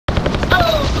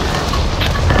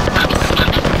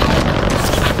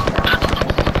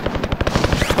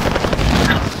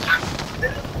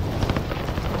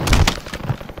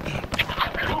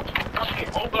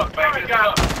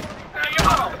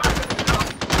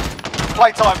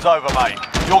Playtime's over, mate.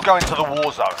 You're going to the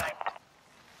war zone.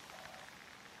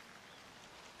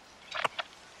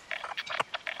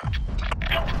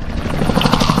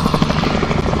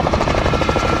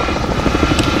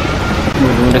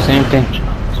 We're doing the same thing.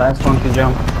 Last one to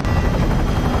jump.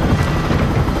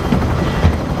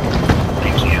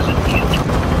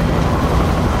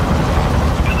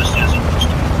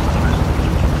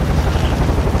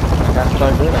 That's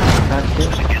all good. That's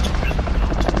good.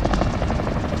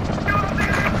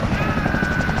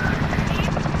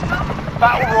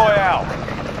 Battle Royale.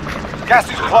 Gas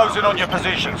is closing on your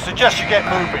position. Suggest you get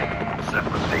moving.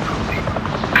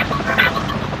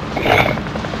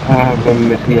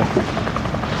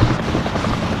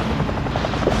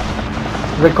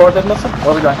 Recorded, listen? Where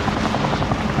are we going?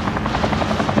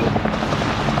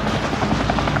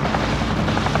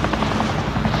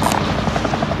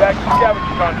 Back to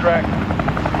scavenger contract.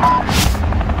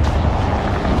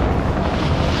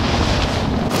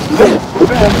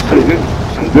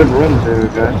 Some good runs there,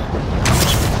 guys.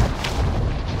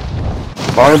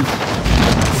 Barb?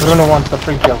 Bruno wants the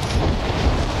free kill.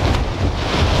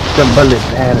 The bullet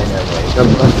had in that way. The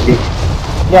bullet.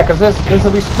 Yeah, cause there's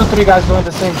at least 2-3 guys doing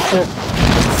the same shit.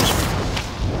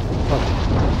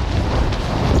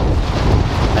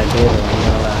 I did it, I'm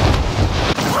gonna lie.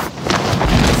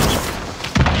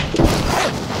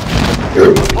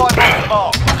 Supply box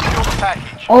marked. Secure the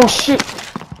package. Oh shit!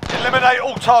 Eliminate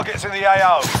all targets in the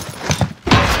AO.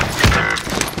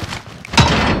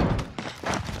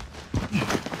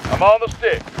 I'm on the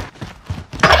stick.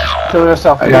 Kill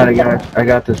yourself. I got it, guys. I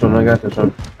got this one.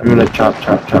 I'm gonna chop it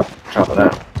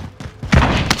out.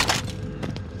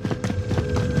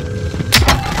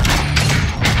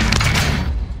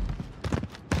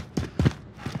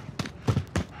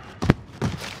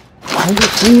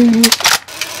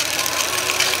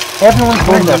 Everyone's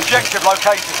doing this. Objective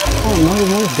located. Oh no,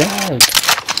 no, dad.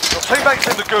 Your teammates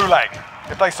in the gulag.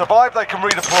 If they survive, they can I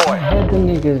redeploy. had the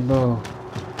niggas, bro.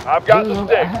 I've got the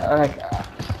stick.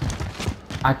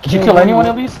 I Did you kill anyone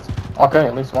at least? Okay,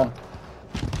 at least one.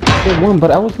 I killed one,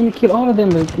 but I was gonna kill all of them,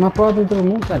 but my brother didn't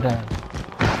move that guy.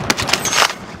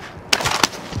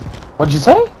 What'd you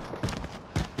say?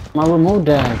 My remote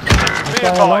died. Be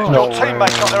advised, your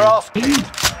teammates got their ass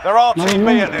kicked. They're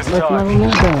RTB at this My time.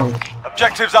 remote died.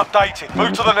 Objectives updated.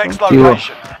 Move to the next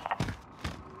location.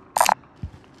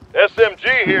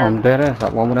 SMG here. I'm dead ass.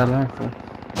 What would I learn for?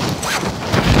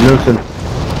 Nelson,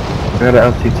 I got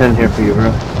an LC-10 here for you,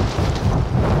 bro.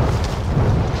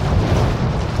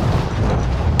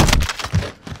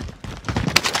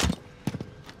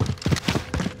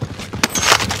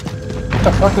 What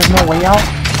the fuck? There's no way out?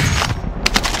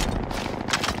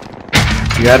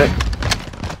 You got it?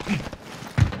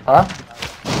 Huh?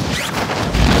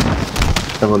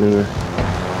 Someone in there.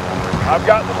 I've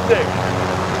got the stick.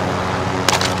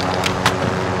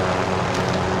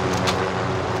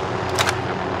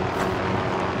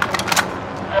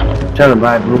 Trying to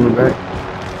buy it, moving back.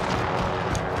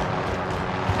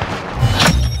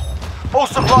 All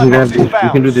supply You boxes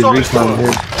found. can do this Solid recon work.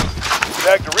 here.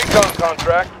 Back to recon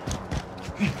contract.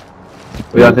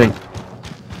 What y'all think?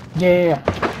 Yeah.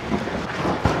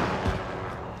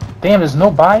 Damn, there's no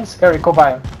buys? Eric, go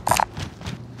buy him.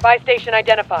 Buy station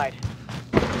identified.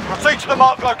 Proceed to the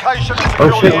marked location and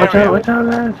Oh secure shit, the watch area.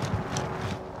 out, guys.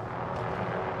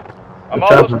 I'm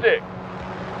Watch on out, the man. stick.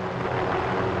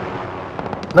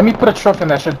 Let me put a truck in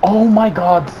that shit. Oh my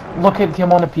god, look at the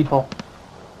amount of people.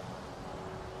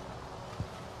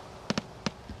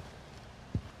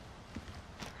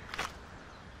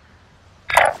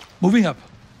 Moving up.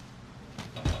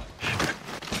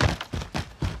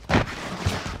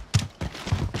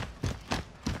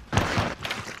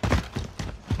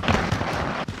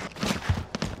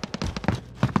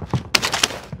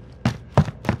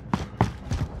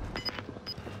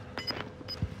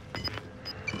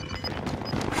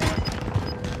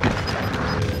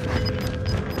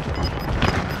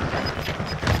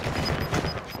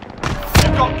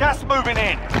 You've got gas moving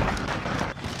in.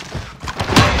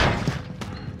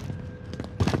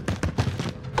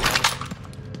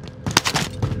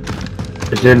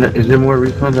 Is there more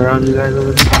recons around you guys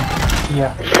over there?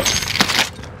 Yeah.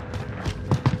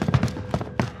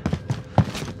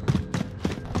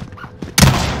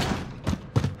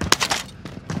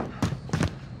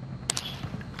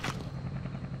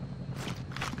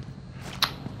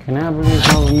 Can I release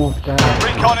my remote died?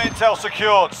 Recon intel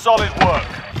secured. Solid work.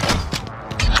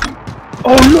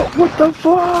 Oh look, what the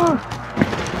fuck?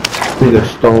 Nigga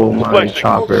stole my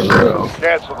chopper, bro.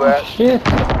 Cancel that. Shit.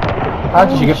 How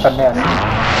did you get that mess?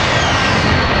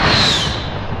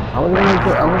 I was gonna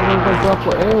go drop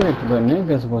for Eric, but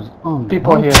niggas was on.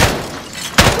 People here.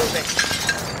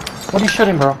 What are you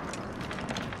shooting, bro?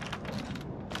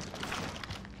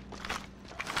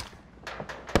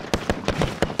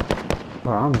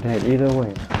 Bro, I'm dead either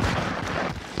way.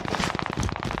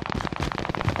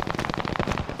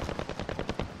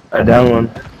 I down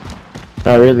one.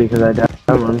 Not really, because I down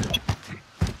one.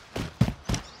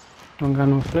 Don't got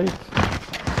no plates.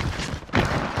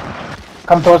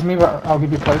 Come towards me, but I'll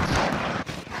give you plates.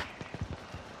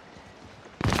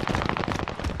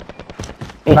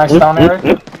 Nice down,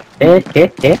 Eric. I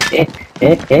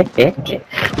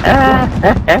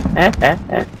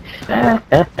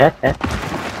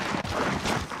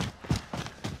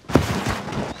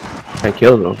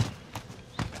killed him.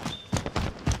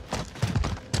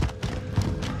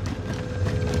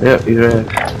 Yep, he's right.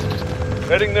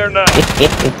 Heading there now.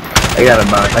 I got a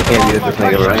bounce. I can't use this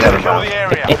nigga, bro. I got a Secure bounce. the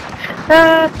area.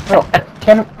 Bro,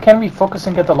 can we focus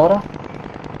and get the loadout?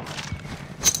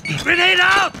 Grenade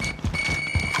out!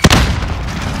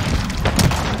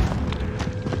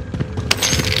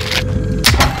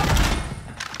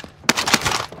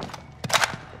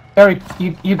 Eric,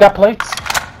 you got plates?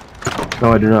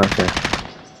 No, I do not, sir.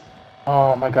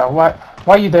 Oh my god, why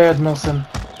are you there, Milson?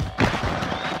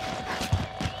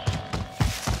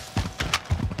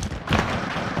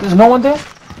 There's no one there?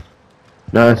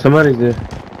 No, somebody's there.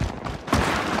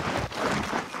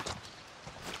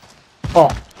 Oh.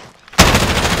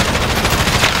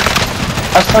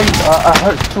 I saw you, I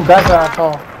heard two guys that I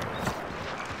saw.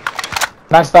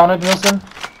 Nice down it, Milson.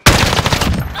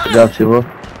 Good job,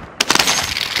 Sibo.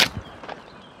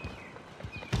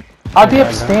 Are they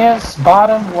upstairs,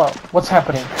 bottom, what? What's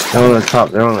happening? They're on the top.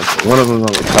 They're on the, one of them's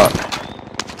on the top.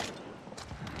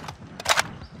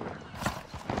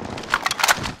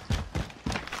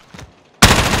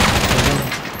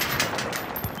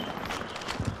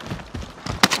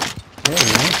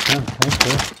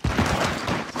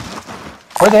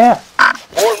 Where they at?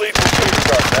 More leads to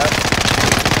start, man.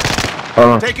 Hold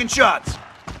on. Taking shots.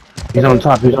 He's on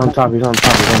top. He's on top. He's on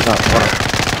top. He's on top. Hold on.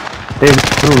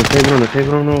 Save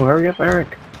Bruno. Hurry up,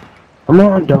 Eric. Come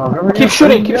on, dog. Hurry Keep up.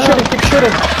 shooting, keep hurry up. shooting, keep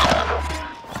shooting.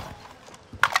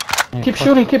 Keep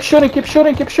shooting, keep shooting, keep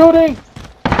shooting, keep shooting.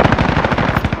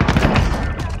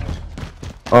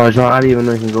 Oh, John, I didn't even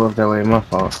know you can go up that way. My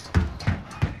fault.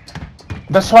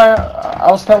 That's why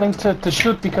I was telling to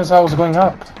shoot because I was going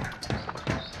up.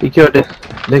 He killed it.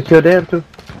 They killed them too.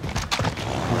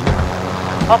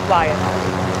 I'll fly it.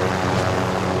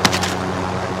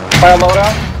 Fire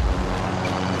loadout.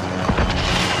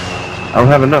 I don't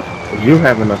have enough. You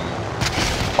have enough.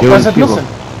 Where's it, Wilson?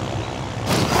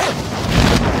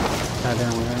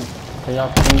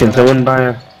 Can someone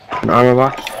buy an armor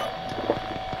box?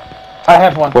 I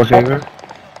have one. Four finger?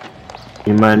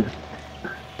 You mind?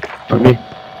 For me?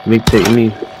 Me take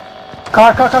me.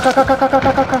 Car.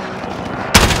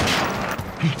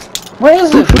 Where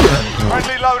is it?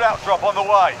 Friendly loadout drop on the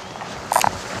way.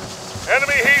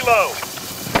 Enemy helo.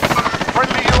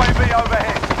 Friendly UAV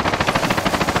overhead.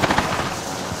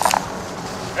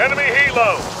 Enemy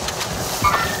helo.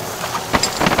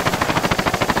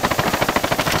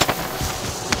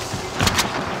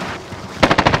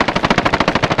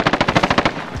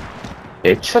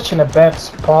 Bitch. Such in a bad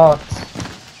spot.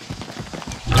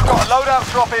 Got a loadout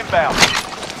drop inbound.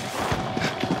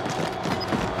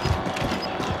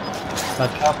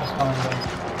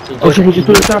 Oh shit, he just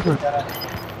threw the chopper.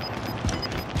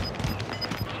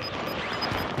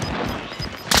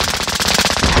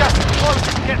 Gas is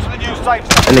closing. Get to the new safe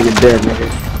zone. That nigga dead, nigga.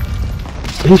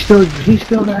 He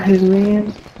still got his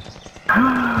man.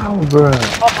 How, bruh?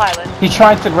 All pilot. He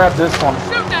tried to grab this one.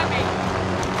 Shoot at me!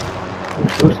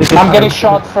 I'm getting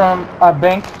shot from a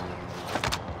bank.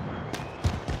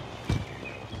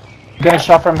 Getting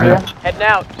shot from here. Heading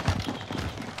out.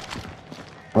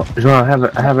 Oh, John,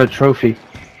 I have a trophy.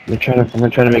 I'm gonna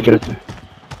try to make it a...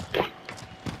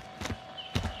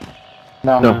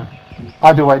 No.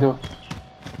 I do.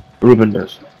 Ruben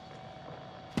does.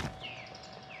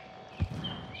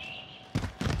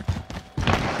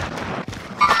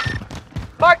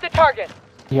 Mark the target.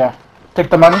 Yeah. Take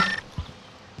the money.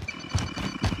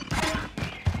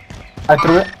 I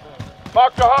threw it.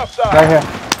 Mark the hostile. Right here.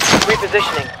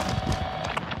 Repositioning.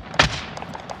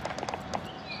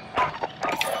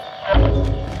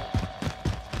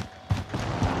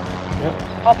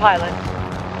 All pilot.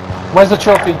 Where's the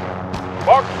trophy?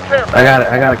 Mark the careful. I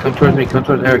got it. Come towards me. Come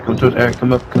towards Eric.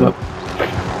 Come up.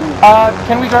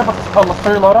 Can we grab a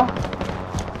third loadout?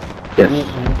 Yes.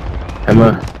 I'm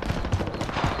a...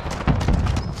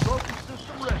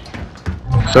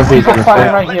 Sophie's People gonna fighting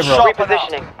fall. right here, bro.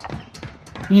 Repositioning.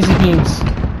 Easy beams.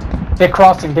 They're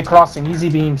crossing. Easy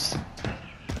beams.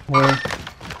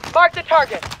 Mark the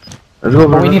target. Let's go,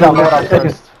 But we need our loadout 10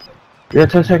 seconds. first. Yeah,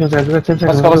 10 seconds, guys. We got 10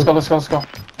 seconds. Let's go.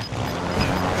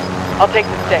 I'll take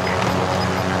the stick.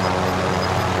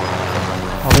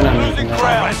 Oh, we're not Losing making that.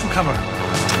 ground. Rise for cover.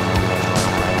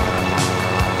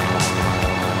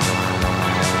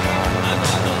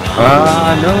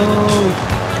 Ah,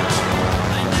 no.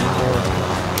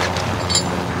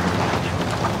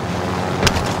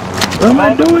 What am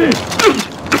I doing?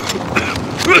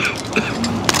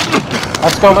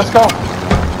 Let's go.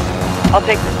 I'll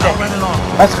take the stick. Right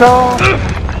along. Let's go.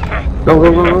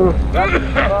 Go.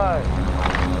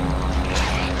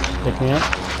 Pick me up.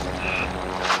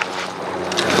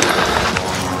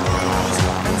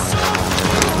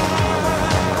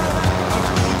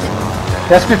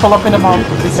 There's people up in the mountains.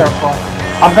 Be careful.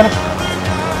 I'm gonna.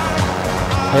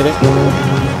 Hit it.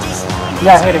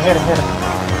 Yeah, hit it.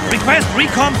 Request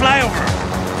recon flyover.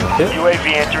 UAV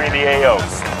entering the AO.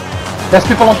 There's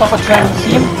people on top of train.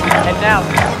 See him? And now,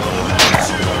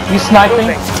 He's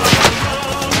sniping.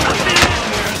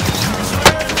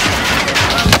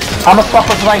 I'ma stop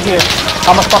us right here.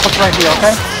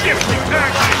 Okay?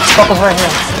 Stop us right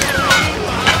here.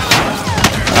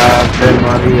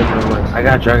 I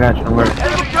got you. Don't worry.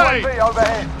 UAV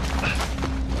overhead.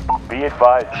 Be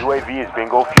advised, UAV is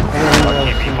bingo fuel.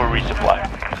 RTB for resupply.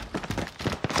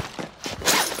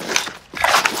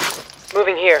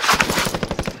 moving here.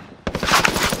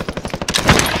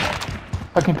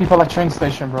 Fucking people at train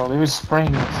station, bro. They was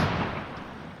spraying us.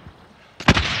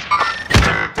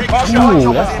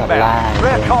 Ooh, that's a lie,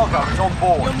 Rare bro. cargo is on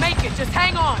board. You'll make it, just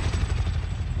hang on.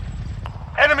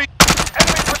 Enemy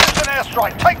precision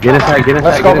airstrike. Take Get cover. inside, get inside,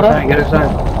 Let's go, get bro. inside, get inside.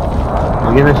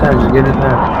 Get inside, just get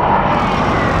inside.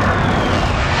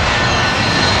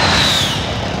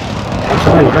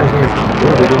 Somebody's right here.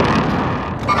 What are they doing?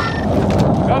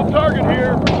 Got a target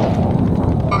here.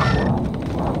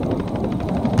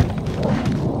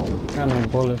 Got no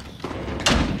bullets.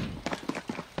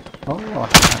 Oh, I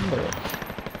remember it.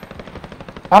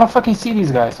 I don't fucking see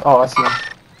these guys. Oh, I see them.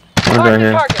 One's right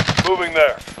here. Target. Moving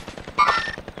there.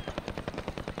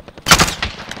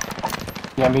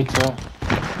 Yeah, me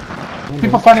too.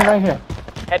 People fighting right here.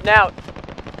 Heading out.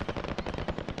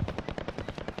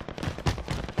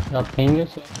 Got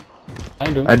pingers?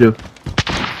 I do. I do.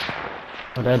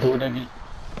 But I do it again.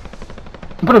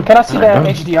 Bro, can I see that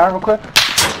Alright, HDR real quick?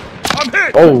 I'm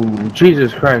hit! Oh,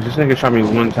 Jesus Christ. This nigga shot me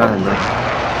one time, bro.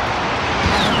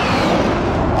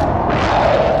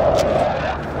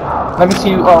 Let me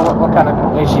see what kind of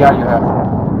HDR you have.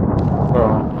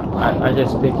 Bro, I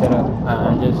just picked it up.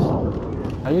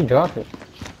 How you drop it?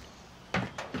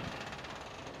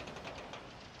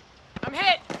 I'm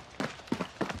hit.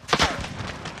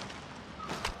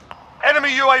 Enemy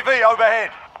UAV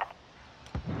overhead.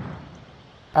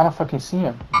 I don't fucking see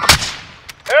him.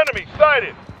 Enemy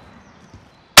sighted.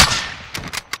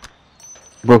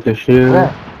 Broke the shield.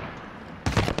 Where?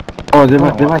 Oh, they're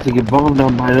about to get bombed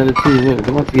on by another team. Look,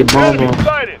 they're about to get bombed Enemy on.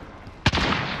 sighted.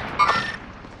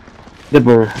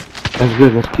 Dipper. That's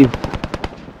good, let's keep.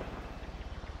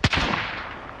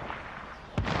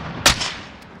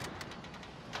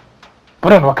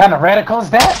 Bro, what kind of radical is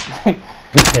that?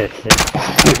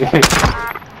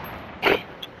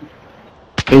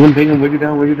 Bacon, where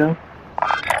you down?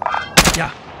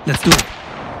 Yeah, let's do it.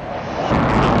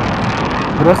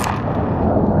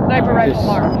 Sniper rifle Just-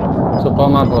 marked. So put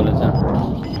my bullets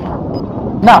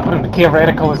in. Nah, but the key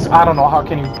radical is, I don't know, how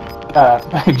can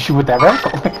you shoot with that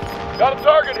radical? Got a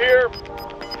target here.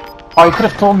 Oh, you could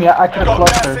have told me, I could have Got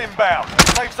gas clustered. inbound.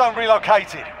 Safe zone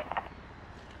relocated.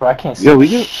 Bro, I can't see Yo, we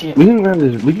shit. can grab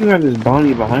this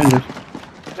bounty behind us.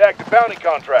 Attack the bounty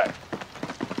contract.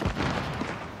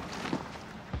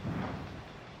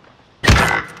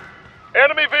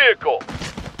 Enemy vehicle.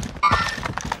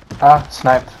 Ah,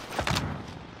 sniped.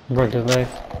 Broke his leg.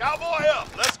 Cowboy up.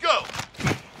 Let's go.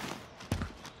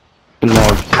 No.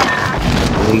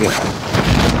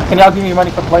 Can y'all give me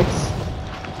money for plates?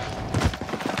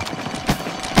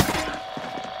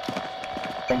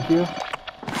 Thank you.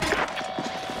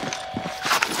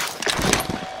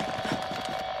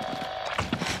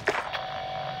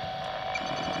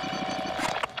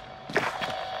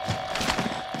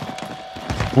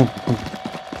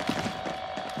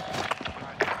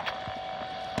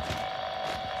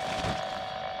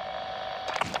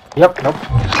 Yep, nope.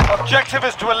 Objective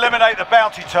is to eliminate the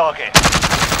bounty target.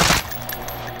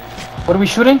 What are we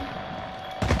shooting?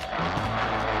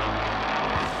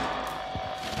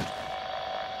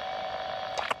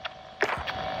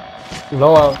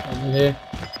 Low out over here.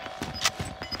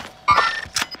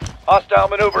 Hostile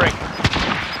maneuvering.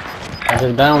 I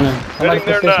just downed him. Somebody Heading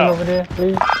there position now. over there,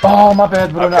 please. Oh, my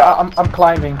bad, bro. Okay. I'm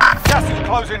climbing. Gas is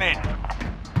closing in.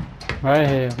 Right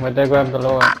here, where they grab the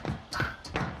lower.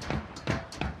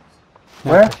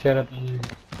 Where? Shit up in here.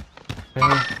 Right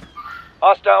here.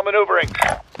 Hostile maneuvering.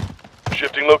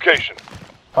 Shifting location.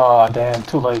 Oh damn,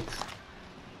 too late.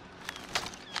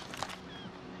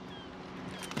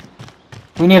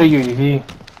 We need a UAV.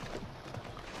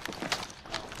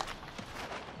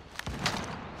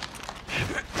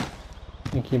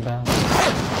 You keep bound.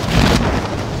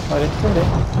 Oh, they still there.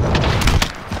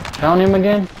 Down him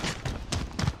again?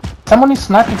 Someone is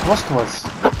sniping close to us.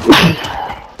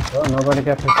 Oh, nobody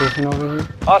got position over here?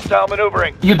 Hostile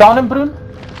maneuvering. You down him, Brun?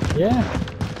 Yeah.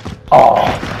 Oh,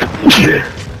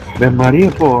 Ben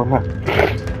Maria for huh?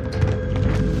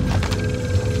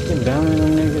 Keep downing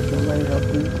them niggas, nobody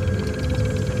helping me.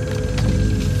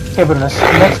 okay,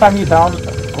 Brun. Next time you down,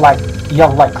 like,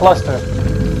 yell like cluster.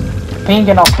 Ping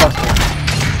and I'll cluster.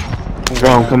 Bro,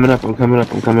 I'm coming up, I'm coming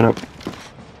up, I'm coming up.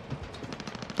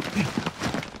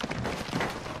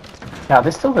 Yeah,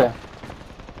 they're still there.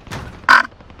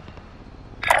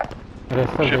 They're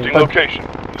still Shifting there. location.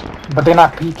 But they're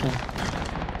not peeking.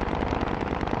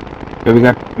 Yeah, we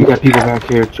got people back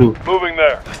here too. Moving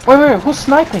there. Wait, who's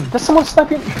sniping? There's someone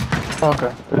sniping?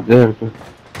 Okay. Right there.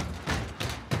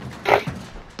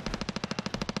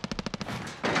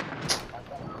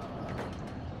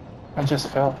 I just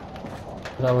fell.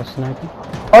 That was sniping.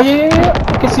 Oh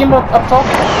yeah. You can see him up top.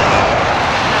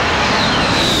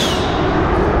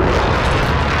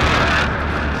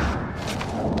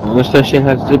 Unless that shit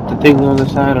has zipped the thing on the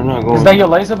side, I'm not going. Is that your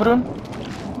laser, Brun?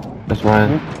 That's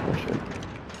mine. For sure.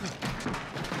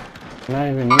 Not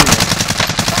even me.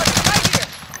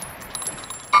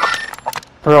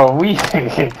 Bro, we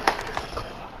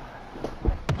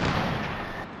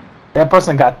that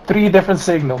person got 3 different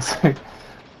signals.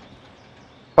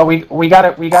 But we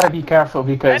gotta be careful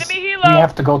because Enemy we helo!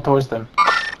 have to go towards them.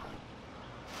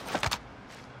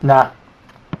 Nah.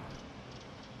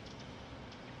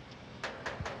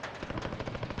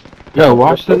 Yo,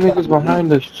 watch the niggas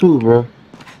behind us too, bro.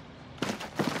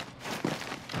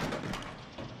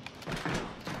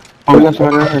 Oh, we got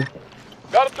somebody right here.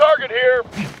 Got a target here.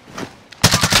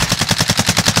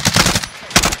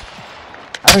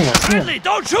 I don't even see him. Friendly,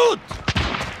 don't shoot!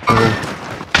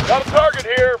 Got a target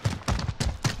here.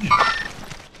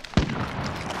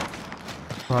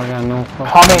 Oh, I got no fuck.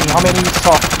 How many you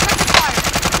saw?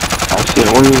 I see it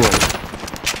only way.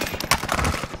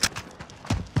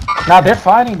 Nah, they're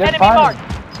fighting, they're Enemy fighting.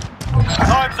 marked.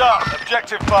 Time's up.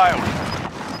 Objective failed.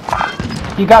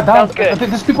 He got down. Sounds good.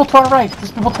 There's people to our right.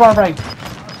 There's people to our right.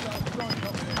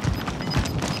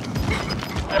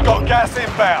 You've got gas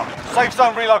inbound. Safe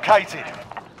zone relocated.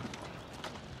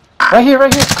 Right here,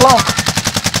 clown.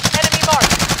 Enemy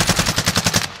marked.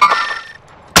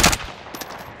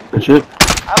 Good shit.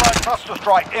 Allied cluster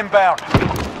strike inbound.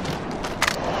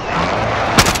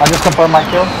 I just confirmed my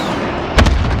kill.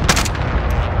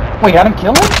 Wait, I didn't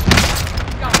kill him?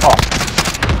 Oh.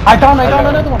 I downed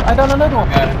another one. I downed another one.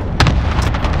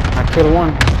 I killed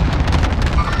one.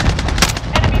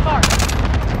 Enemy marked.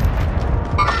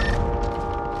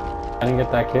 I didn't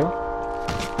get that kill.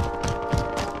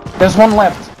 There's one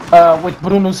left. With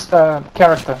Bruno's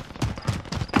character.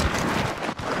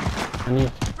 I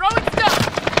need. Throwing stuff.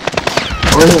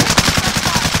 Right here.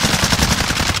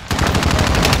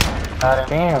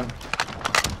 Damn.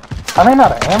 I ran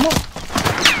out of ammo?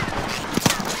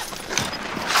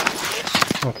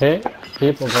 Okay.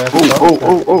 People there.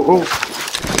 Oh.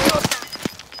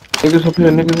 Niggas up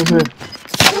here, niggas up here.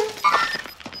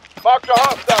 Marked a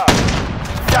hostile.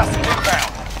 Gas is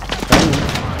inbound.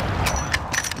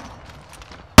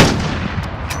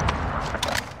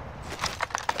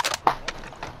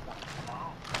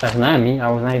 That's not me. I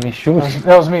was not even shooting.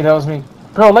 That was me.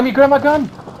 Bro, let me grab my gun.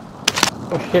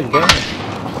 Oh shit, get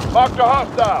it. Marked a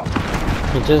hostile.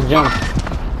 He just jumped.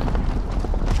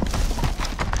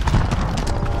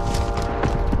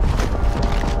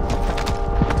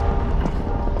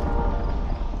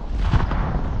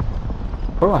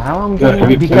 Bro, how am I Yeah,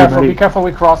 getting? Be careful,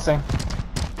 we're crossing.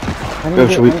 Yo,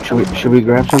 should we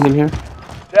grab something here?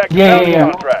 Tactical Yeah.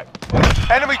 contract.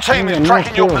 Enemy team Yeah, is no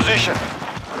tracking your kill. position.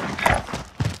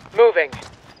 Moving.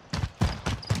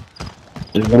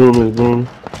 It's boom.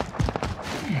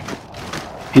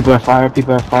 People at fire, I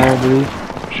believe.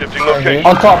 Shifting location.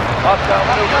 On top. Hostile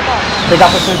maneuvering. They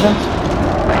got precision.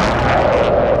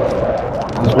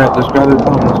 Let's grab this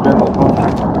bomb,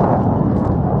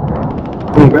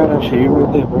 Boom, grab that shit, you're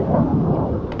right there, bro.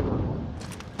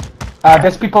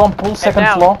 There's people on pool, second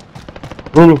down. floor.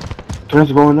 Bruno,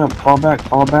 turns going up, fall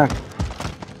back.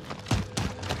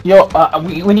 Yo,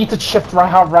 we need to shift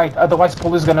right, otherwise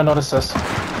pool is gonna notice us.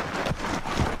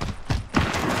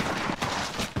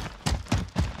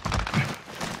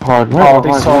 Hard, Oh,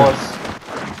 they saw us.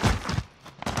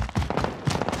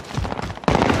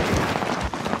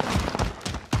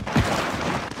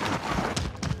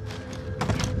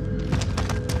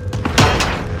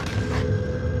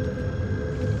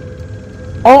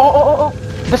 Oh!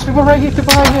 There's people right here, This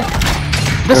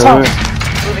Where,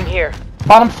 house. Moving here.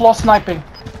 Bottom floor sniping.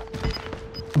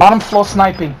 Bottom floor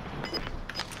sniping.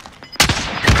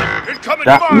 Incoming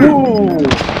That, fire! whoa!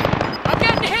 I'm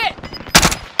getting hit.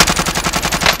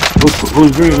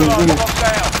 Who's green? Who's green? Locked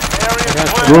down. Area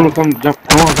clear. Bruno, come on, jump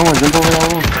over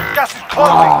that room. Gas is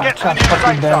closing. Get to the God new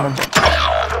fucking safe zone. damn it.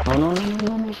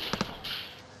 No.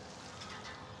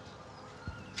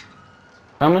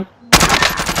 Coming?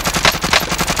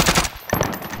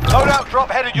 Loadout drop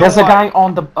headed your There's a way. guy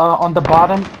on the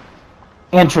bottom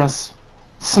entrance,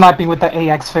 sniping with the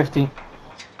AX-50.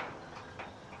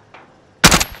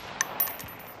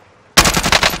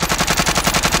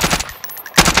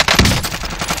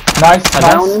 Nice. I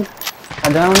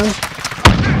down him.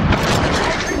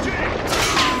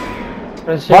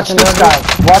 Watch this guy.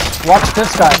 Watch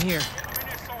this guy. Here.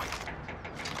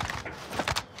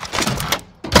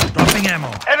 Dropping ammo.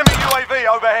 Enemy UAV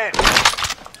overhead.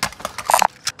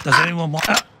 Does anyone want...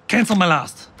 cancel my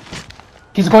last.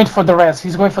 He's going for the res.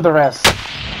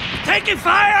 Taking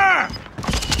fire!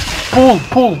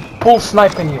 Pull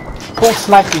sniping you.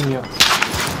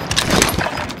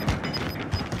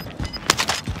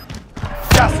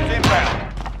 Gas is inbound.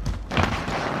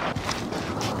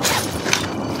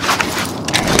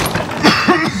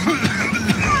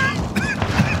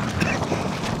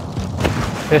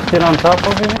 They're still on top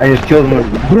of him? I just killed him.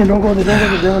 Bruno, don't go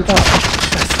there, they're on top.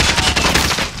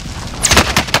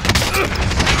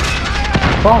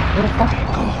 Fuck, what the fuck?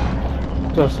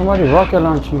 Yo, somebody rocket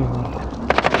launched me, man.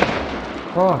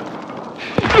 Fuck.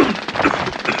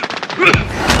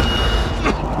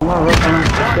 Somebody rocket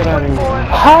launched the shit out of me.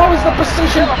 How is the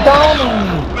precision downing?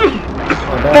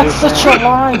 That's such a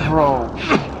lie, bro.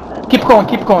 Keep going,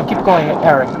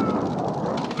 Eric.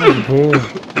 Dude,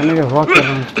 that nigga rocket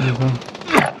launched me, bro.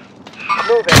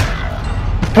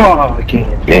 Fucking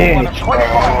One of bitch.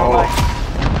 25 remain.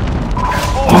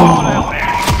 All out there.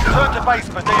 Turn to base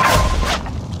for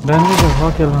debrief. That nigga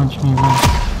rocket launched me, man.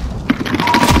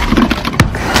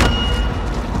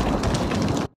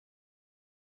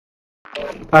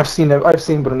 I've seen Bruno.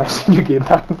 I've seen you get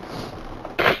that.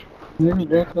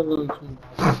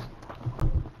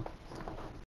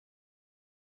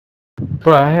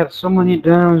 Bro, I had so many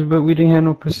downs, but we didn't have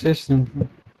no persistence.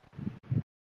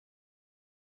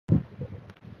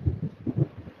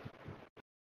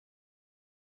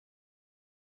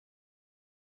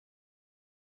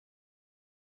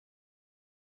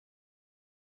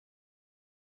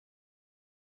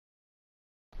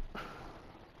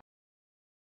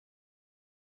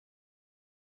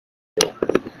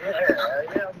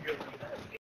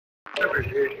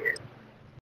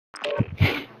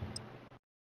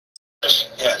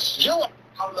 Yes. You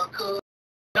all look good.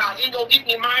 Nah, you gonna get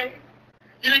me, man.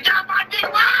 You done got my dick.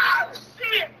 Ah,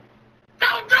 shit.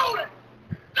 Don't do it.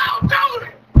 Don't do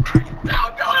it.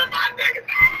 Don't do it, my nigga.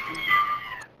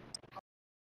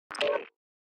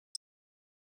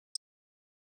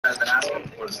 As an asshole,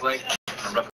 what it's like.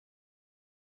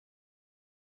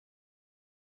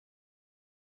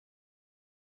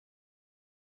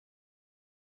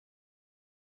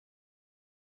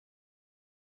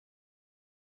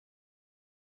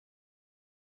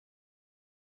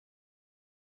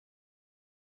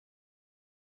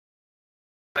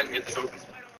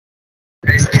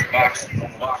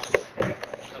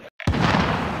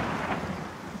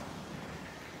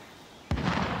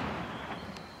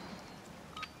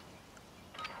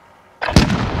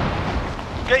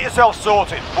 Get yourself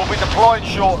sorted. We'll be deploying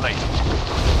shortly.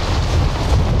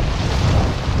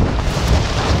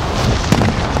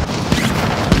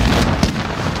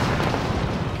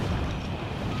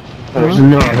 There's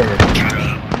another.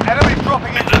 Enemy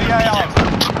dropping into the AO.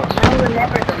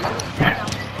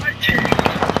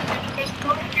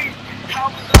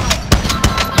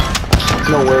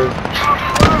 No way.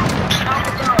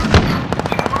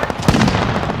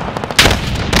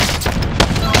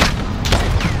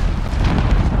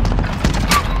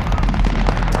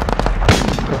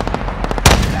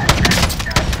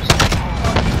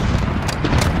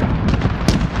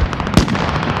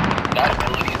 That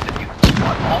ability is that you can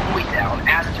run all the way down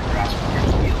as to grasp your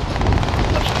wheels.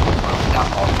 Not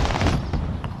all.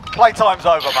 Playtime's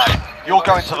over, mate. You're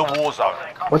going to the war zone.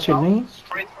 What's your name?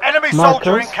 Enemy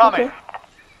soldier Marcus? incoming. Okay.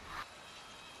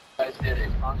 Guys did it.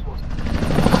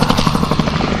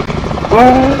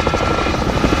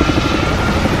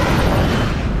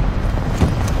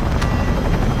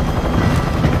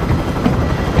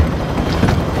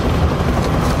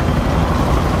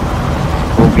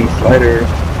 Later.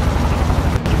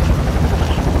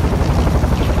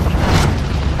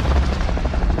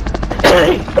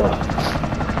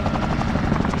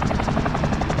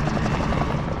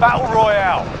 Battle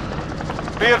Royale.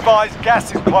 Be advised,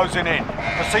 gas is closing in.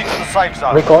 Proceed to the safe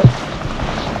zone. Record.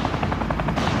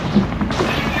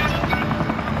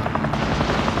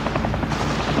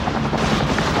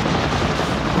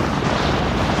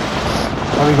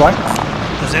 Where are we going?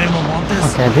 Does anyone want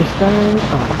this? Okay, this guy.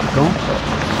 Oh, don't.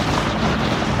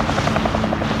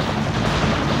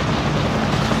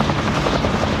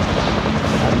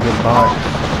 That's a good bar.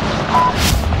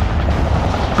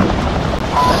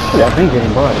 Actually, I've been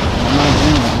getting bodies.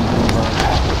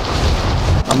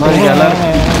 I'm not getting a lot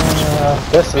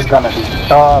of. This is gonna be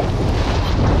tough.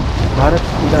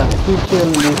 Two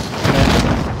kills this.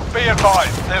 Be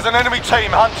advised, there's an enemy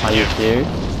team hunting Are you serious?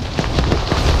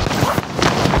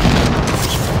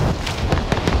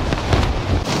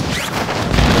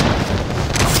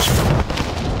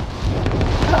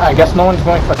 I guess no one's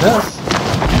going for this.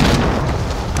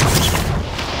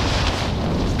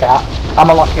 Yeah, I'm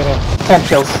gonna lock it in. 10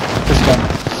 kills this game.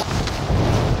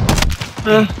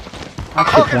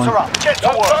 Targets are up. Get to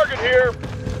work. Target here.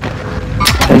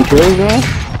 10 kills, though?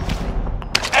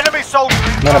 Enemy soldier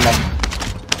in Minimum.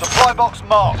 Supply box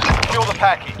marked. Secure the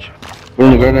package. We're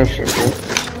gonna go that shit, bro.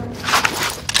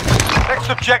 Next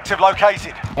objective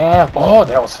located. And oh,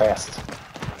 that was fast.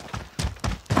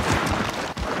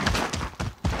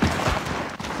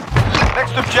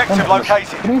 Next objective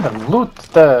located. You didn't even loot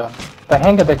the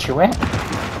hangar that you in.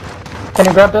 Can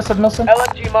you grab this, Edmilson?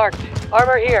 LMG marked.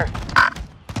 Armor here.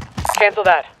 Cancel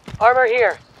that. Armor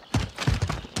here.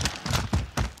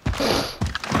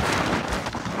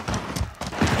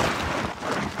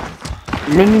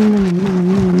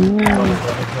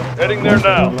 Heading there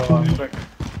now.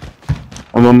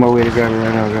 I'm on my way to grab it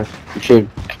right now, guys. We should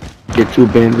get 2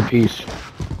 bands apiece.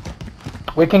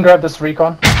 We can grab this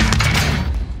recon.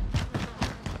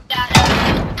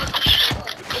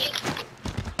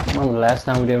 When was the last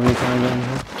time we did recon again?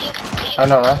 I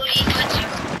know, right?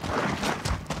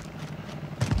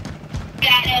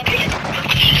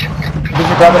 Did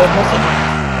you grab it, Edmilson?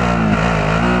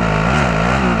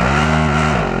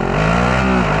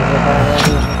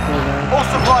 All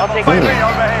supply box UAV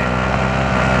overhead.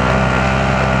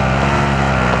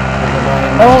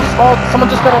 Oh, someone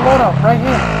just got a loadout right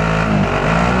here.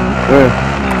 Where?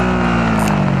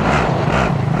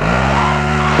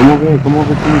 Come over here, come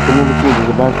over to me, there's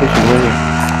a buy station right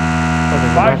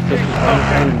here.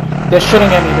 They're shooting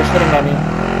at me,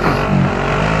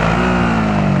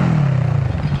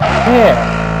 Yeah.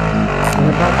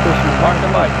 Mark the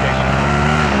buy station.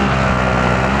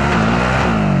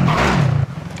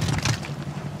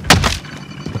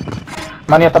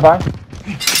 Money at the buy.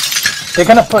 They're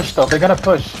gonna push though, they're gonna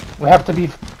push. We have to be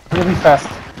really fast.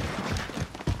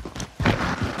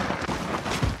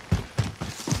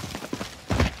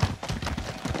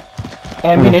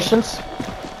 And munitions?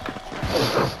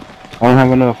 I don't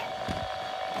have enough.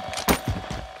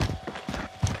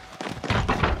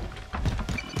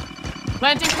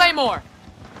 Planting Claymore.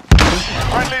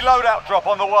 Friendly loadout drop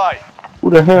on the way. Who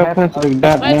the hell planted the Planting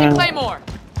goddamn Claymore.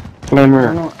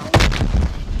 flamer?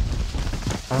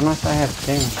 I don't know if I have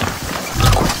things.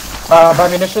 Buy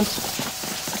munitions?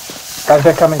 Guys,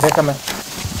 they're coming. There's some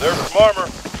armor.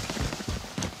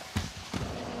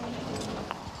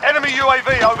 Enemy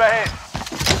UAV overhead.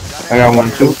 I got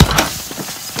 1 too.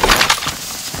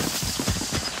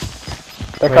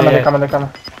 They're coming.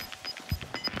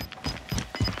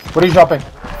 What are you dropping?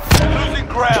 Losing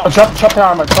ground. Drop the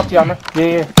armor,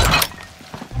 Yeah.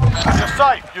 You're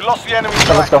safe. You lost the enemy.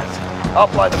 So let's go. I'll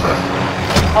fly the first.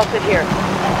 Halted here.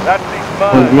 That thing's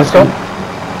mine. Let's go.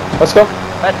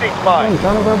 That thing's mine. I'm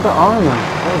trying to grab the armor.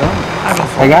 Hold on.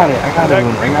 I got it. I got it.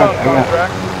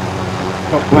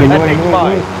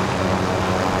 Wait.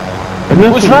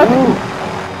 Who's driving?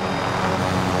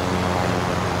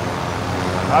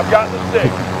 I've got the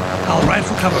stick. I'll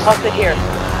rifle cover. Halted here.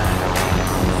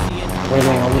 Wait,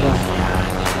 over there.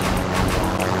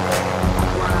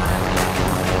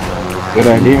 Good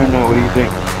idea or no? What do you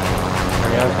think?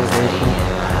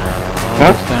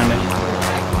 Huh?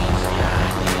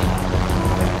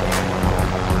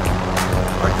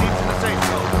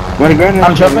 Want to go ahead?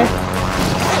 I'm jumping.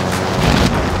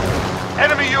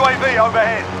 Enemy UAV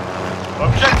overhead.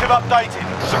 Objective updated.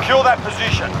 Secure that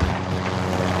position.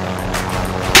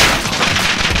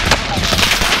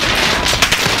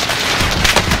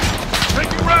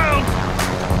 Taking round.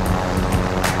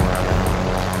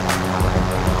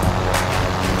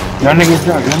 Y'all niggas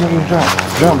drop.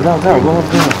 Jump. Go up there.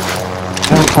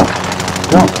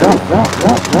 Jump.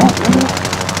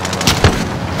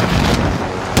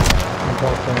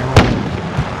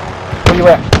 you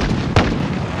at?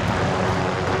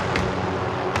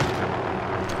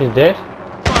 He's dead?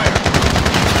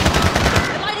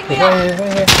 He's right here,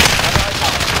 Right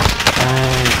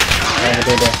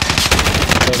there.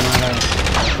 Take my life.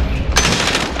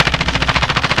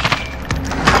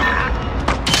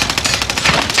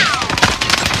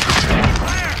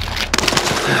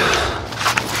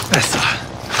 Essa.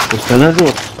 Está na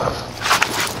rua.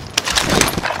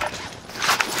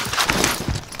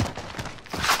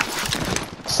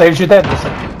 Saved you dead,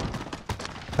 listen.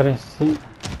 Parece.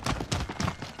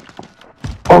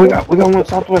 Oh, we got one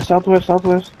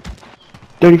southwest.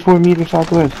 34 meters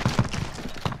southwest.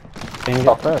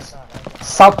 Southwest.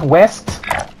 Southwest?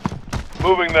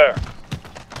 Moving there.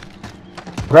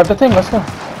 Grab the thing, let's go.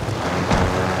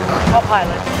 All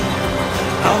pilots.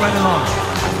 Now right along.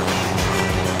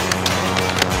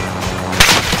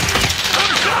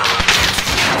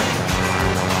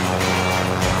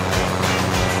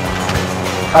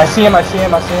 I see him.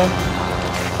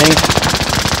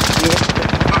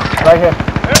 Right here.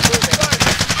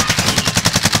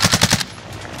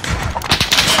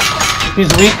 He's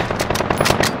weak.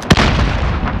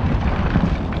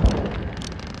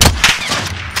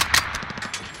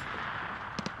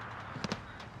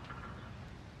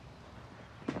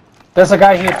 There's a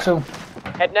guy here too.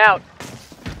 Heading out.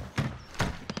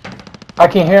 I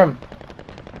can hear him.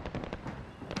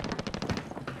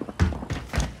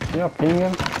 Yeah, ping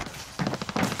him.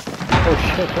 Oh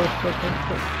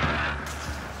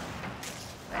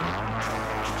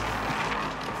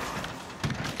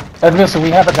shit. Listen, we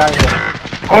have a guy here.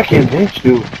 Fucking bitch,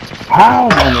 dude. How,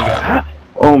 my nigga?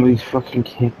 Oh, he's fucking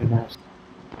camping us.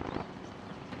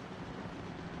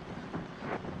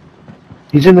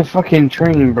 He's in the fucking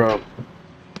train, bro.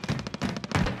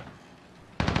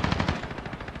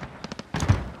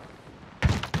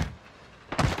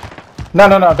 No,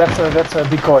 that's a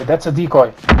decoy. That's a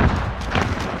decoy.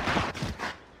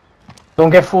 Don't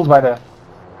get fooled by that.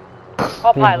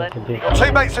 All pilot. Your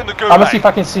teammates in the gulag. I'm gonna see if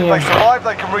I can see If him. they survive,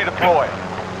 they can redeploy.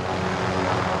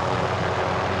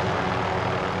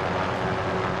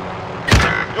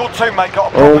 Your teammate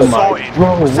got a Oh proper my, sorted.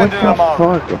 bro, what the Sending them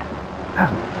home.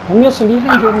 fuck? Wilson, leave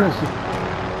him, Wilson.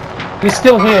 He's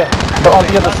still here, but on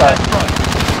the other side.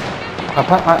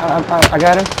 I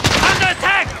got him. Under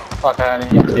attack! Fuck out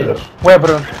of here, bitch. Where,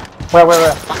 bro?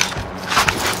 Where?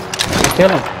 Kill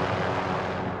him.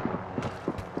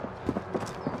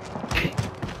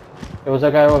 There was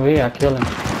a guy over here, I killed him.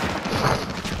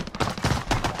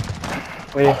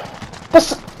 Wait,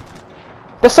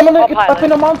 There's someone All up pilot. in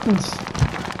the mountains.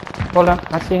 hold on,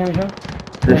 I see him here.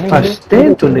 Faz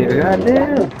tempo, nigga.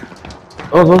 Goddamn.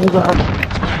 Oh, those are the...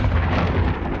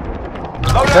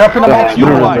 They're up in the mountains. You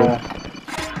don't Right. know.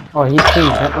 Oh, he's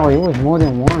seen. Oh, it was more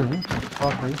than one. What the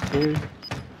fuck, are you serious?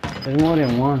 There's more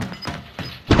than one.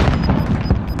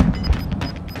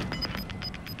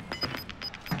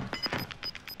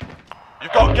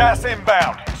 You've got gas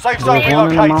inbound. Safe zone There's one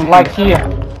in the relocated. mountain. Like here.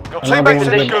 Your Another teammates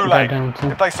one in the that got down too.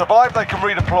 gulag. If they survive, they can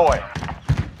redeploy.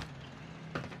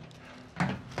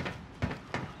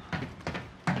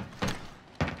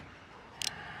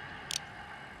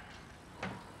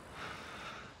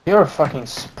 You're fucking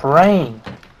spraying.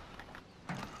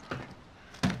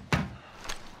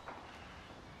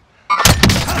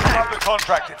 Have the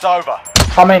contract, it's over.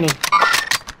 How many?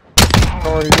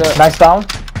 Nice down.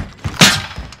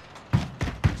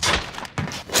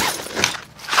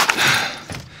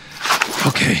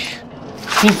 Okay.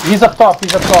 He's up top.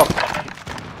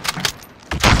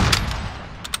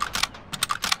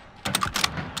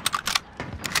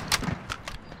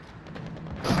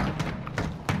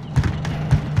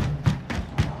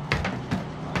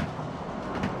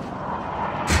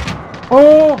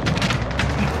 Oh!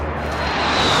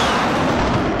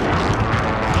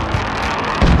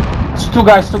 It's two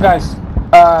guys.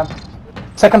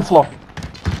 Second floor.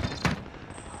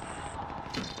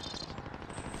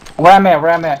 Where I'm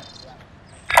at.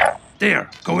 There,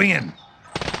 going in.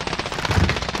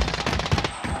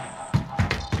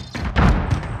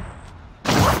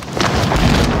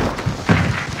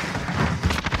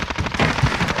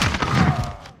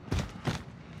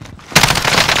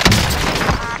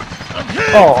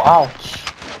 Oh, ouch.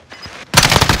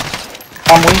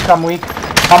 I'm weak.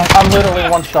 I'm literally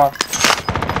one shot.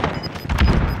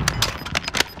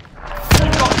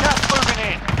 You've got gas moving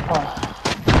in.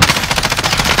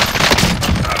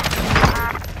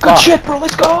 Good shit, bro,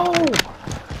 let's go!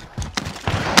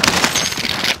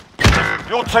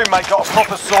 Your teammate got a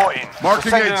proper sorting.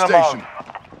 Marking Sending aid them station. home.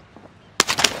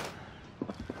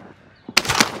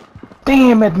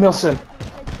 Damn it, Milson.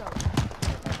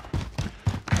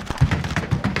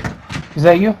 Is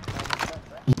that you?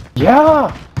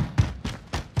 Yeah.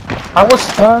 I was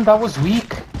stunned. I was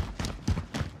weak.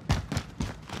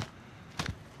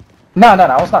 No,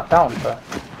 I was not down,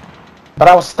 but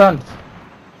I was stunned.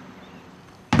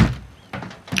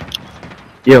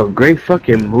 Yo, great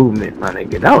fucking movement, my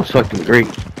nigga. That was fucking great.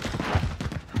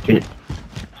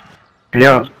 Can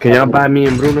y'all buy me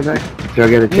and Bruno back? Can y'all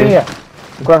get a chance? Yeah.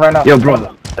 I'm going right now. Yo,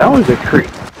 brother, that was a creep.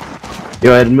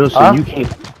 Yo, Ed Milson,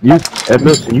 Ed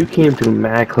Milson, you came through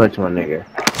mad clutch, my nigga.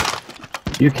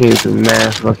 You came through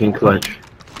mad fucking clutch.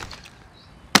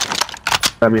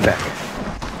 Buy me back.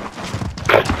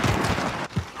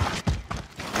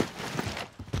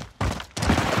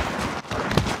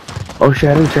 Oh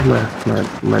shit, I didn't check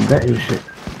my bet and shit.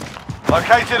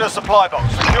 Located a supply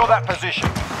box. Secure that position.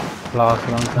 Last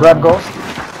long time. Grab Ghost.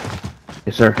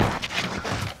 Yes, sir.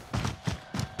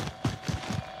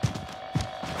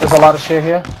 There's a lot of shit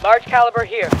here. Large caliber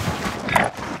here.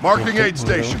 Marking aid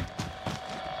station.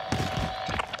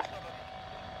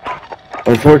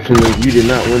 Unfortunately, you did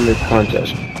not win this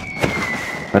contest.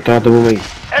 I thought the woman.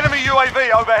 Enemy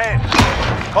UAV overhead.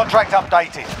 Contract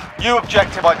updated. New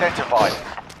objective identified.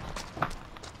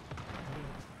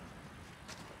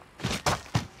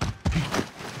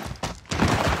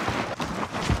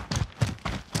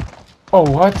 Oh,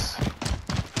 what?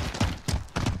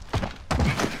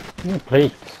 New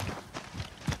plates.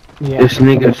 Yeah. This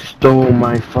nigga stole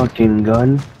my fucking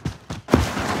gun.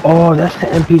 Oh, that's the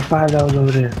MP5 that was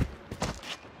over there.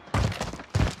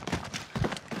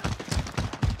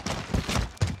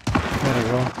 There we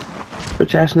go.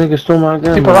 Bitch ass nigga stole my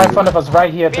gun. People right in man. front of us,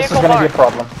 right here. This is Vehicle gonna be a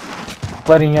problem.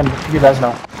 Letting you guys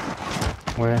know.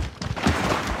 Where?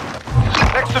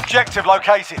 Next objective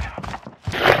located.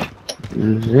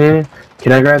 Yeah.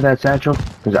 Can I grab that satchel?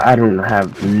 Cause I don't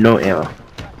have no ammo.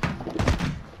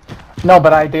 No,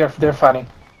 but they're fighting.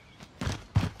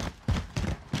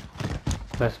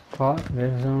 Let's spot.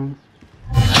 There's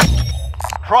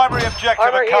Primary objective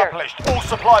Armor here. accomplished. All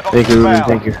supply Thank boxes you, Ruben. found.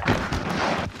 Thank you.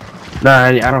 Nah,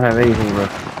 I don't have anything, bro.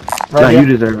 Right Nah, here. you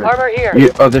deserve it. Armor here.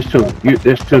 Oh, there's two.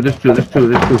 There's two.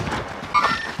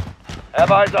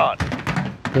 Have eyes on.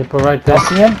 people right there. I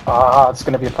see him. Ah, it's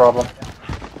gonna be a problem.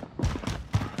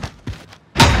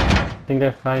 I think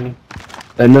they're fighting.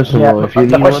 And listen, Yeah. bro, if you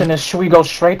The need question one, is, should we go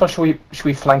straight or should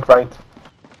we flank right?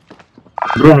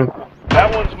 Bruno.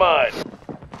 That one's mine.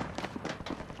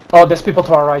 Oh, there's people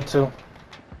to our right too.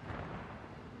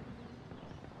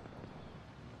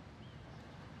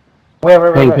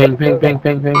 Where? Ping.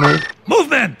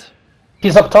 Movement!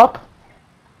 He's up top?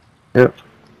 Yep.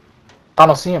 I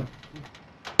don't see him.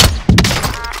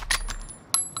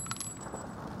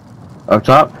 Up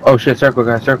top? Oh shit, circle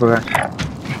guys.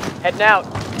 Heading out.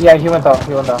 Yeah, he went down.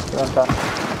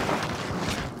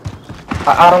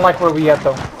 I don't like where we at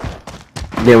though.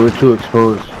 Yeah, we're too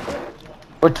exposed.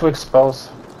 We're too exposed.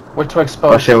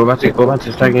 Oh shit, we're about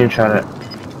to start getting shot at.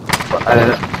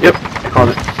 Yep, I called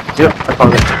it.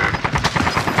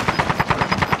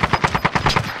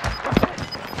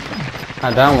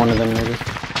 I down one of them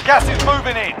niggas. Gas is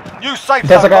moving in. New safe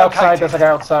There's a zone guy located. outside. There's a guy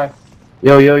outside.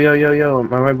 Yo, I'm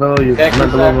right below you. Yeah, I'm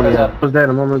right below one of you. what's up?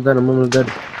 I'm almost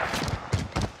dead.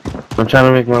 I'm trying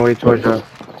to make my way towards you.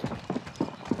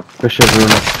 Good shit,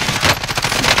 Bruno.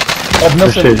 Ed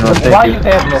Milson, shit, no, thank why you. are you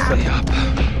dead, Milson?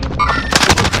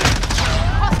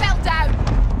 Hostile down.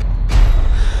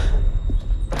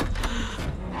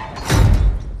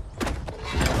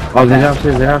 Oh, they're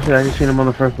downstairs. I just seen them on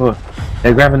the first floor.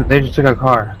 They just took a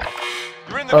car.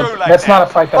 You're in the gulag That's now. not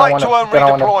a fight that I Fight to earn want to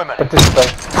redeployment.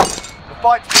 participate. The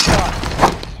fight's begun.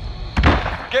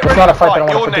 Get It's ready not a to fight that I fight.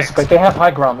 want You're to next. participate. They have high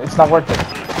ground. It's not worth it.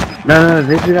 No,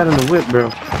 they just got in the whip,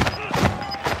 bro.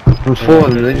 From four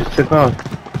of them, they just took off.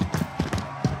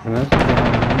 And that's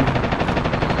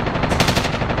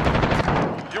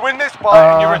You win this fight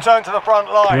and you Uh, return to the front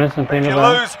line. There's something If you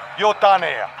about- lose, you're done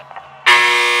here.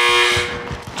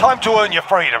 Time to earn your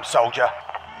freedom, soldier.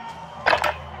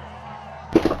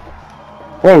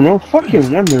 Bro, no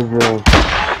fucking wonder, bro.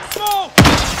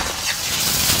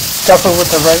 Careful with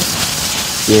the right.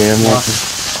 Yeah, I'm watching.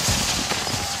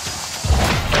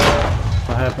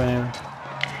 what happened.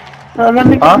 No, my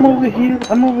nigga,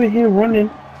 I'm over here running.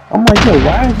 I'm like, yo,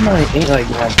 why is my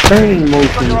turning You got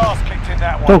motion your ass kicked in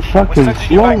that so one. fucking We're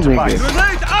sending you slow, back to nigga? base.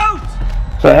 Grenade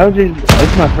out! So I was just,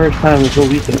 it's my first time this whole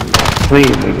weekend playing,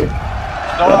 nigga.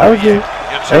 Not I over was yet.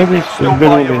 just, Your team everything's can still been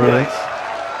buy over your here. release.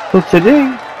 So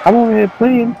today, I'm over here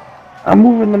playing. I'm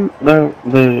moving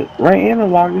the right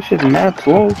analog. This shit's mad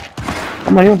slow.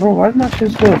 I'm like, yo, bro, why is my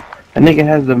shit slow? A nigga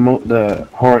has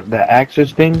the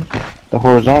axis thing, the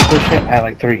horizontal shit at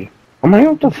like 3. I'm like,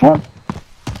 yo, what the fuck?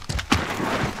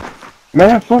 Man,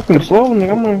 I'm fucking slow,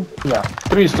 nigga. I'm on. Yeah,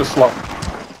 3 is too slow.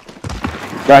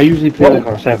 I usually play like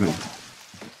on 7.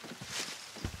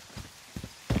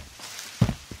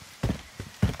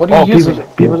 What are you using?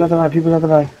 People's at the line. People's at the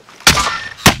line.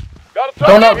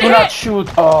 Do not shoot.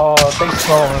 They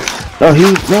slow. No,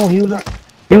 he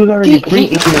was already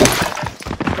pre-aiming.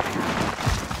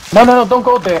 No, don't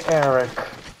go there, Eric.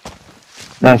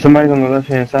 Nah, somebody's on the left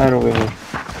hand side over here.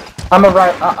 I'm a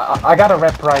right. I got a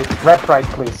rep right. Rep right,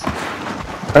 please.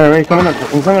 Alright, coming up.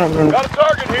 I'm coming up. Got a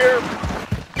target here.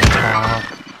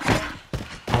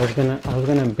 I was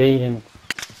gonna bait him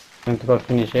and to go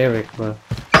finish Eric, but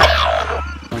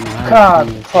God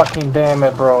fucking damn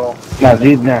it, bro. Nah,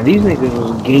 these niggas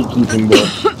was gatekeeping,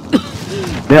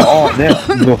 bro. They're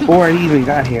before I even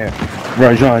got here.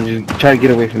 Bro, John, just try to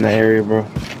get away from that area, bro.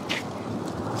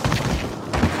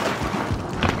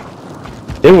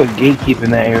 They were gatekeeping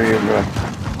that area, bro.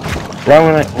 Right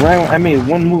when I made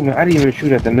one movement, I didn't even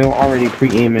shoot at them. They were already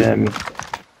pre-aiming at me.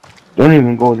 Don't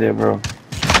even go there, bro.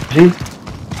 See?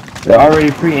 They're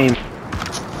already pre-aiming.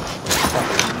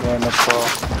 Damn it, bro.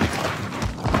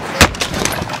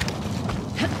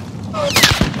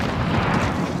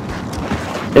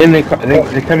 And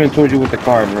they're coming towards you with the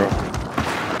car, bro.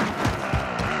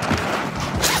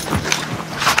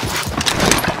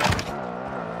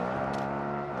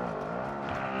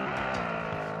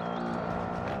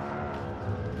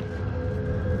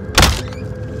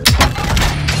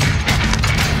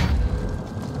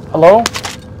 Hello?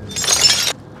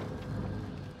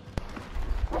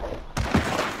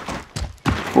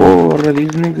 Oh,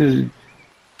 these niggas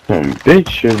some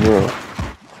bitches, bro.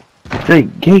 They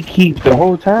gatekeep the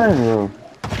whole time, bro.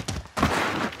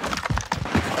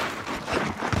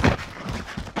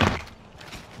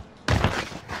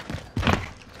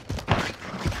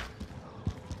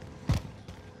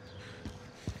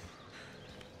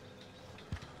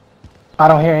 I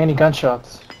don't hear any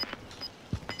gunshots.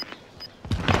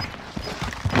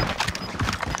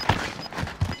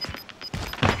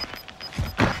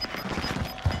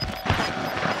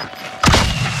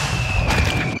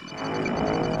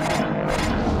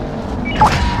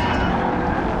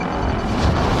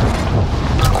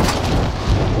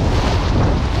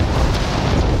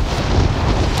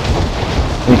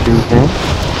 Thank you, man.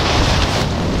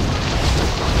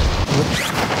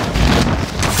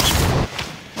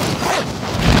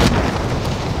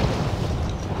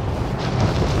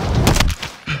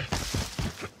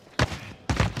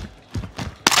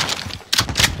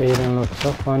 Baiting looks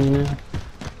so funny now.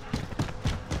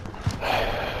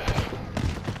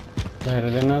 Better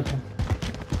than nothing.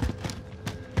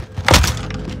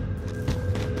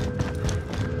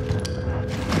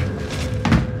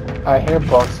 I hear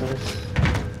boxes.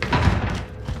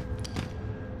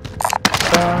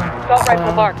 Assault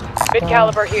rifle marked. Mid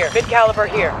caliber here. Mid caliber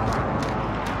here.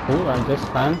 Ooh, I just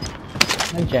found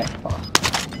a jackpot.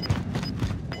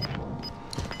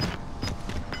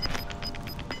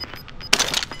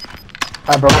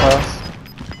 I broke glass.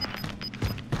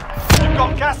 You've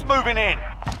got gas moving in.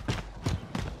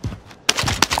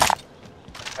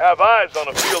 Have eyes on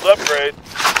a field upgrade.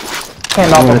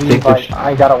 Cannot wanna believe take this.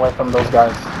 I got away from those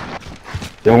guys.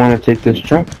 Don't want to take this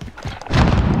truck?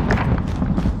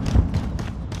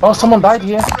 Oh, someone died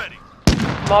here.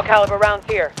 Small caliber rounds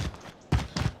here.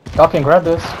 Y'all can grab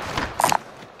this.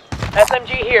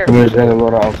 SMG here. Somebody's got a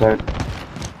load outside.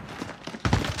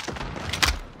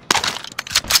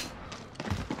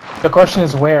 The question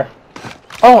is where?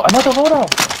 Oh, another loadout.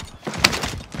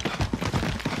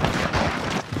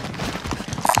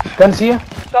 Guns here.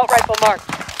 Assault rifle marked.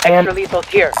 And Extra lethals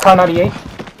here. Car 98.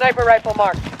 Sniper rifle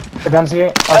marked. The guns here.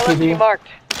 LMG RTB. marked.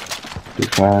 Big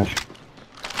flash.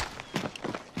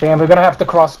 Damn, we're gonna have to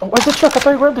cross. Oh, where's the truck? I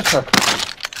thought you grabbed the truck.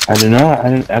 I did not. I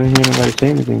didn't hear nobody say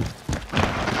anything.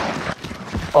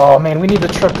 Oh man, we need the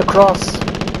truck to cross.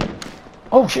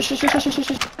 Oh shit.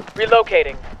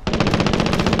 Relocating.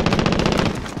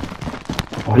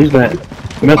 Oh, he's gonna.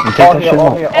 We must take All that here, shit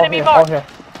all out. here, all Enemy here, all marked. here.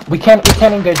 We can't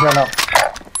engage right now.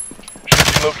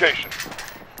 Shifting location.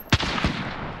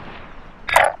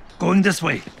 Going this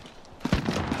way.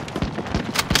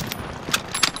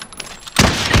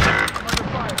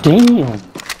 Damn!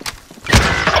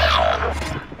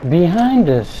 Behind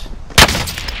us!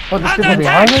 Oh, there's people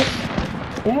behind us?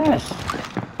 Yes!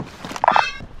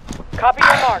 Copy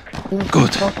your mark.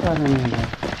 Good. Fuck out of me, man.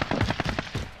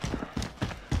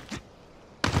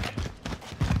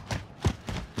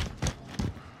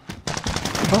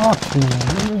 Fuck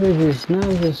man, look at this, now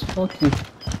this fucking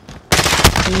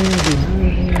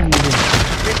behind me.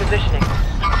 Repositioning.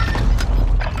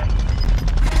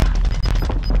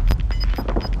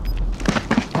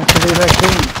 Have to be back in.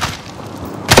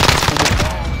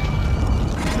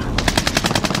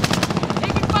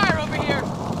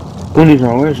 Where's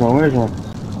one?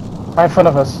 Right in front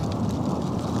of us.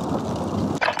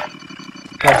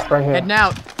 Yes, right here. Heading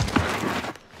out.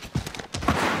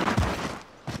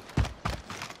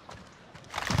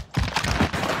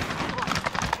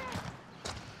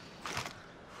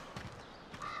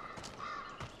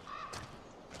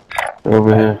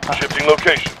 Over here. Shifting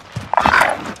location.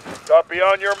 Copy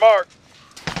on your mark.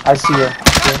 I see her.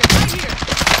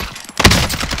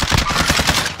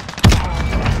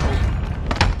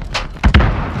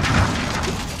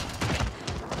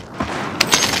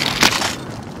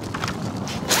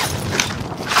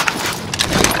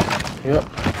 Yep.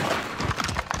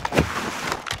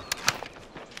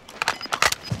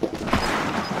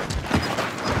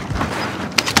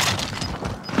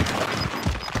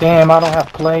 Damn, I don't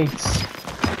have plates.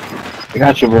 I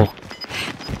got you, bro.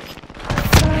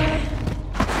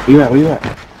 Where you at?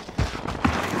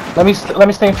 Let me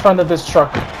stay in front of this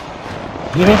truck.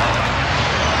 You me?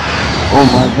 Oh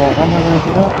my god, I'm not gonna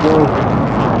get up,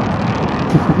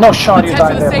 bro. No shot, you Let's head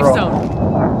died for the there, safe bro. zone.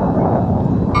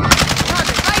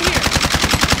 Target right here.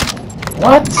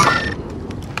 What?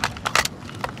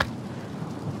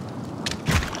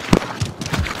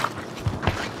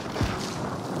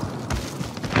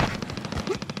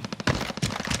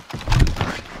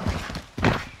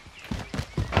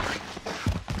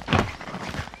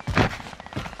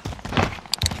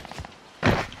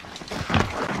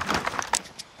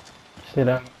 Shit,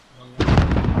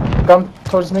 come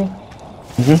towards me.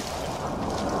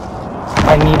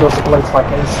 I need those plates like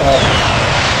inside.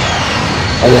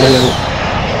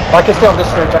 I can stay on this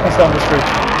ridge.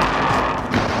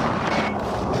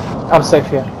 I'm safe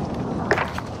here.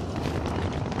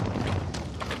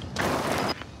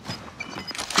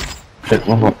 Shit,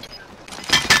 one more.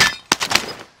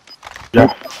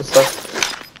 Yeah. Good stuff.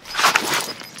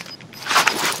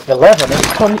 11.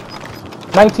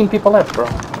 There's 19 people left, bro.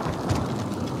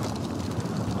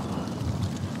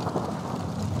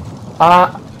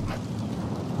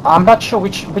 I'm not sure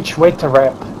which way to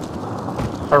wrap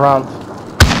around.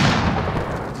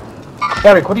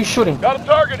 Eric, what are you shooting? Got a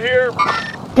target here.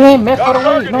 Damn, man, Got far a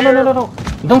away. target No.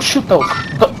 here. Don't shoot those.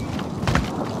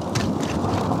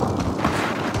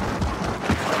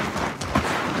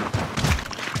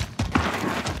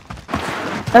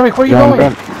 Eric, where are you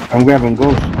going? I'm grabbing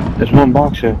Ghost. There's one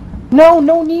box here. No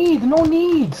need.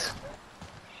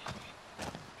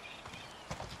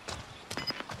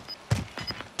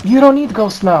 You don't need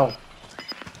Ghost now.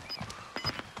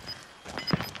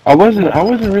 I wasn't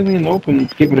really in the open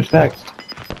keeping the stacks.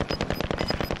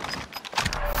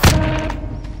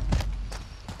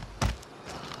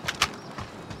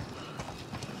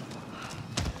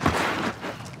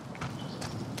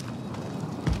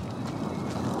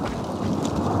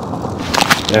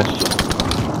 Yes.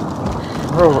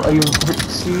 Bro, are you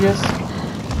serious?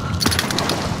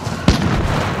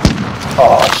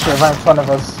 Oh shit, right in front of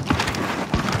us.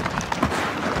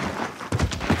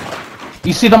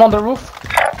 You see them on the roof?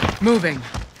 Moving.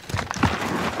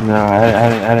 No,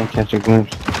 I didn't catch a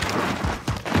glimpse.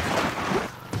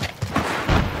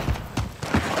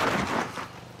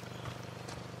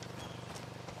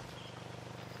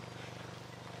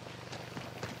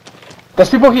 There's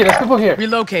people here.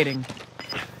 Relocating.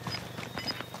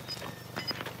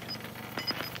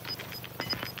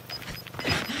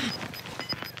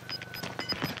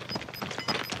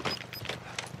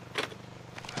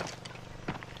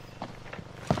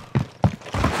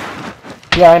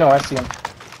 Yeah, I know, I see him.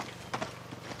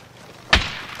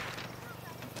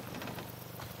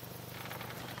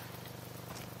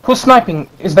 Who's sniping?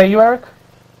 Is that you, Eric?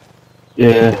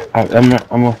 Yeah,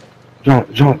 I'm a... John,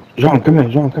 come here,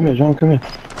 John, come here.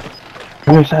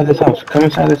 Come inside this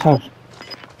house.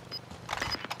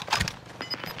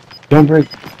 Don't break.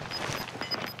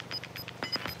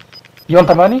 You want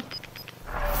the money?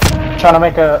 Trying to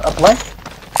make a play?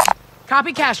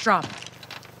 Copy cash drop.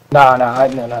 No.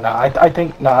 I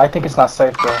think it's not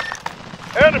safe, bro.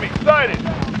 Enemy sighted.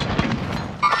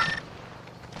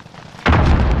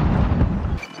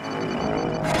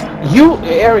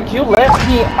 Eric, you left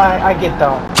me. I get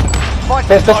down.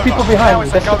 There's people behind me.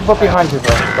 There's people behind you,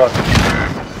 bro. Look.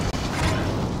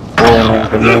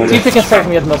 See if you can save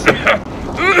me at Milson.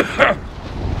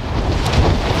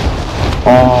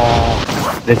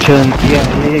 They're chilling.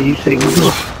 Yeah, you say we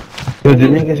do. Yo, the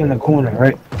nigga's in the corner,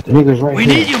 right? The nigga's right We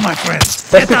here. need you, my friend.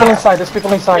 There's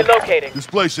people inside. Relocating.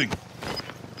 Displacing.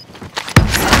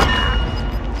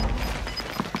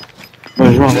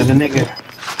 What's wrong? There's a nigga.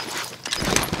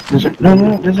 There's a Got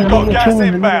nigga gas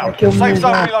chilling. inbound. Safe Safe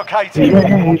zone relocated. He's right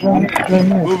here.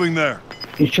 Moving there.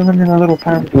 He's chilling in a little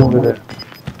pantry over there.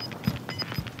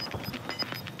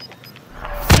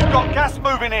 You've got gas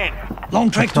moving in. Long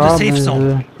trek to the safe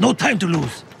zone. No time to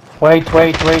lose. Wait.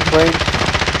 Wait,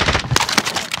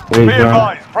 Be bro.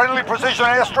 advised, friendly precision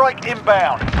airstrike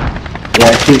inbound. Yeah,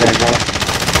 I see that, bro.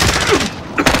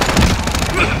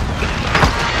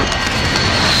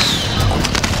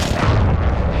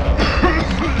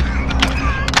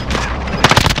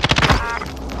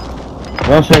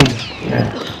 Well, so, yeah.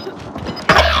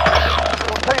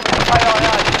 Your team is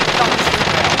AIA.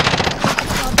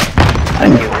 I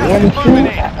knew one, Moving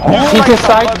in. He's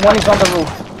inside, one is on the roof.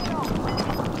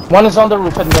 One is on the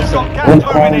roof and that's Got it. gas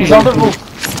moving in. He's on the roof.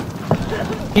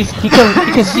 He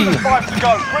can see you. 5 to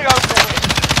go. Bring over the win.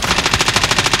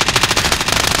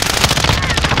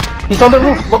 He's on the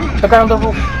roof. Look, the guy on the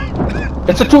roof.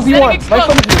 It's a 2v1. Right in front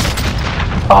of you.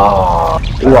 Oh.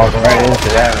 You walked right into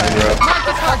that one, bro.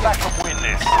 Come back and win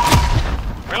this.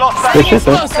 We lost that. Good shit,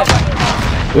 though.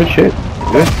 Good shit.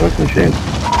 Good fucking shit.